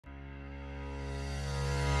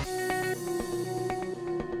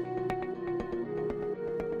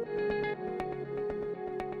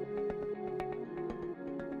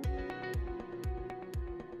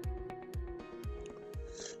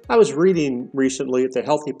I was reading recently at the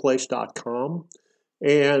HealthyPlace.com,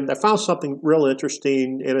 and I found something real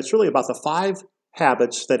interesting, and it's really about the 5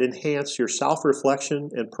 habits that enhance your self-reflection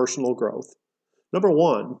and personal growth. Number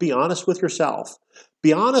 1, be honest with yourself.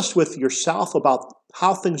 Be honest with yourself about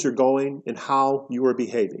how things are going and how you are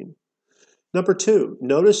behaving. Number 2,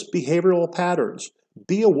 notice behavioral patterns.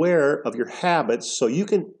 Be aware of your habits so you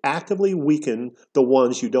can actively weaken the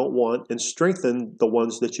ones you don't want and strengthen the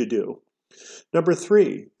ones that you do. Number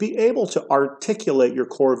 3, be able to articulate your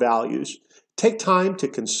core values. Take time to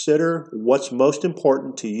consider what's most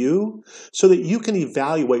important to you so that you can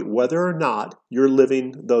evaluate whether or not you're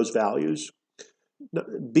living those values.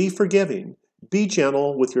 Be forgiving. Be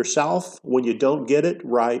gentle with yourself when you don't get it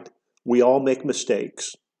right. We all make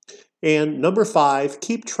mistakes. And number 5,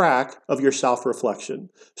 keep track of your self-reflection.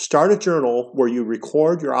 Start a journal where you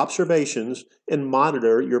record your observations and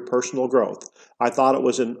monitor your personal growth. I thought it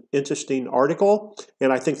was an interesting article,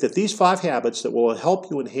 and I think that these 5 habits that will help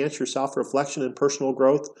you enhance your self-reflection and personal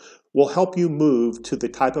growth will help you move to the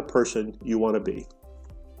type of person you want to be.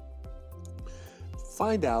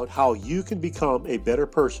 Find out how you can become a better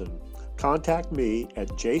person. Contact me at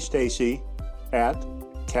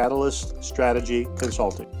jstacy@Catalyst Strategy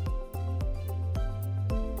Consulting.